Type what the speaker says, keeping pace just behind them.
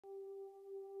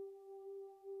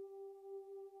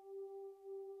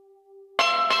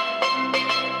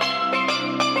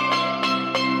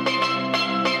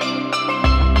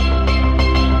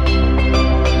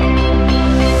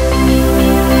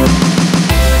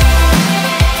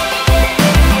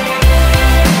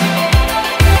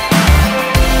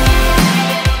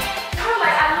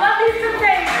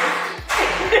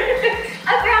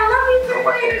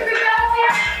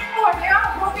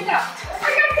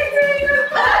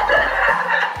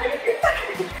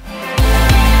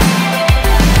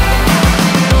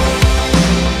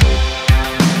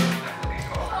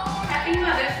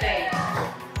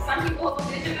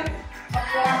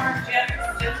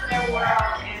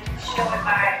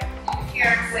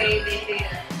parents way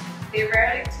they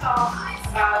rarely talk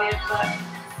about it, but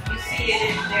you see it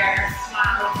in their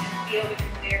smiles and feel it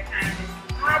in their kindness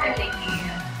that they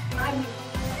give.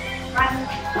 Rodney,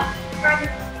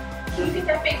 can you get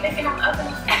that fake bacon on the oven?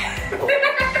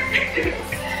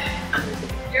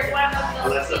 You're one of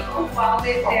those people who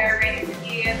always there, ready to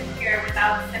give, care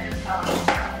without a second thought.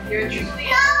 You're truly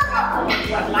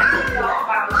what life is all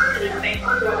about. Thank you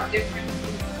for the difference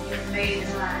you've made in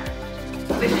life.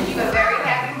 Wishing you a very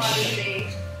happy Mother's Day.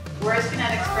 Words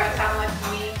cannot express how much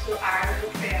you mean to our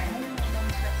little family.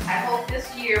 I hope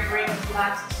this year brings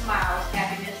lots of smiles,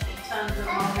 happiness, and tons of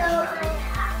moments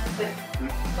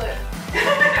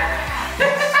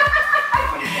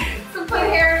to put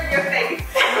hair in your face.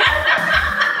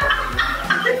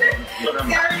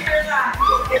 Hair in your life. Oh,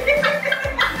 people,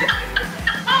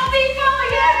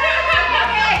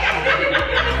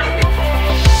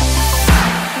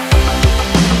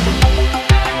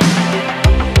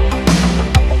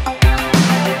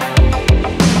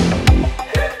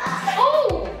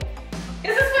 oh,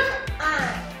 is this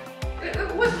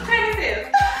what kind is this?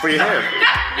 For your hair.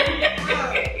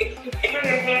 For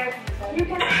your hair. You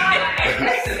can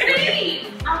See?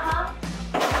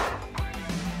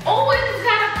 Oh, it's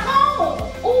got a comb.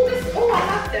 Oh, I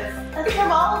love this. That's from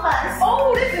all of us.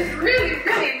 Oh, this is really,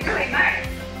 really, really nice.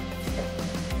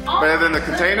 Oh. Better than the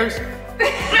containers? I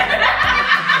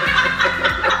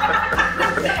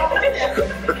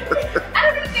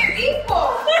don't think they're equal.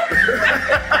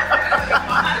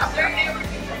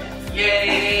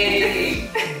 Yay!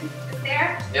 There?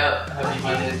 Yep, happy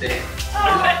Mother's Day.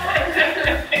 Oh.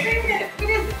 Wait a minute. What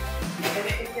is it?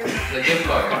 The gift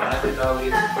card, $100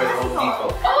 for the Home Depot.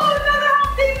 Oh, another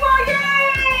Home Depot.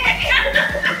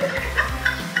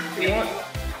 Yay!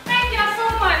 Thank y'all so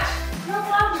much. You're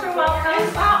welcome.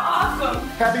 That's so awesome.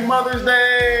 Happy Mother's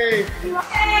Day!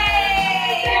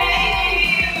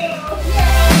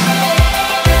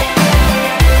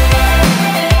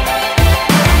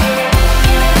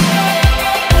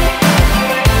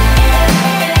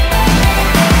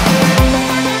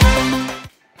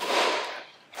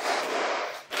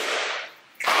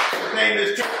 His name is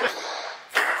Tristan.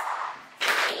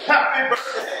 Happy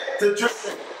birthday to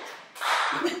Tristan.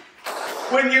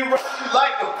 When you run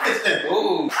like a piston,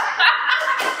 Ooh.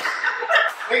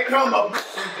 they come up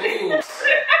missing. Ooh.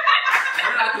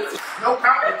 No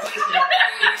competition.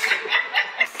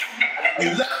 You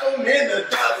left them in the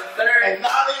dust, and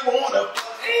now they wanna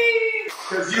fuss.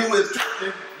 Cause you is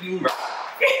Tristan. You rock.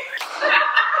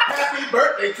 Happy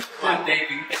birthday, Tristan. Thank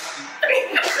you.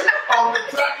 On the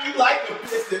track, you like a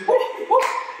piston.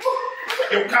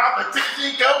 Your competition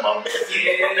come on missing.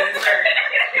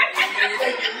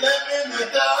 They can live in the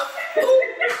dust.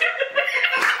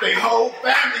 They whole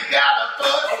family got a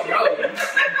fuss. Oh, no.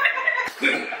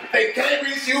 They can't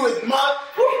reach you as much.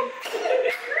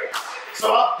 So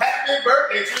happy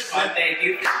birthday, Tristan. Thank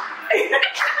you.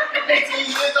 18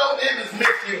 years old and is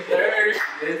missing. Yes,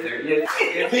 sir.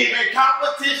 Yes. Even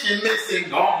competition missing.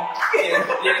 Gone. Yes,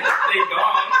 they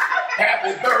gone.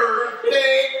 Happy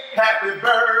birthday, happy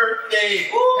birthday,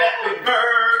 happy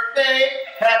birthday,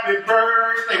 happy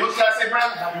birthday. What should I say,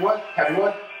 Brown? Happy what? Happy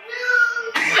what?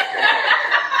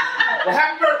 Well,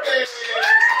 happy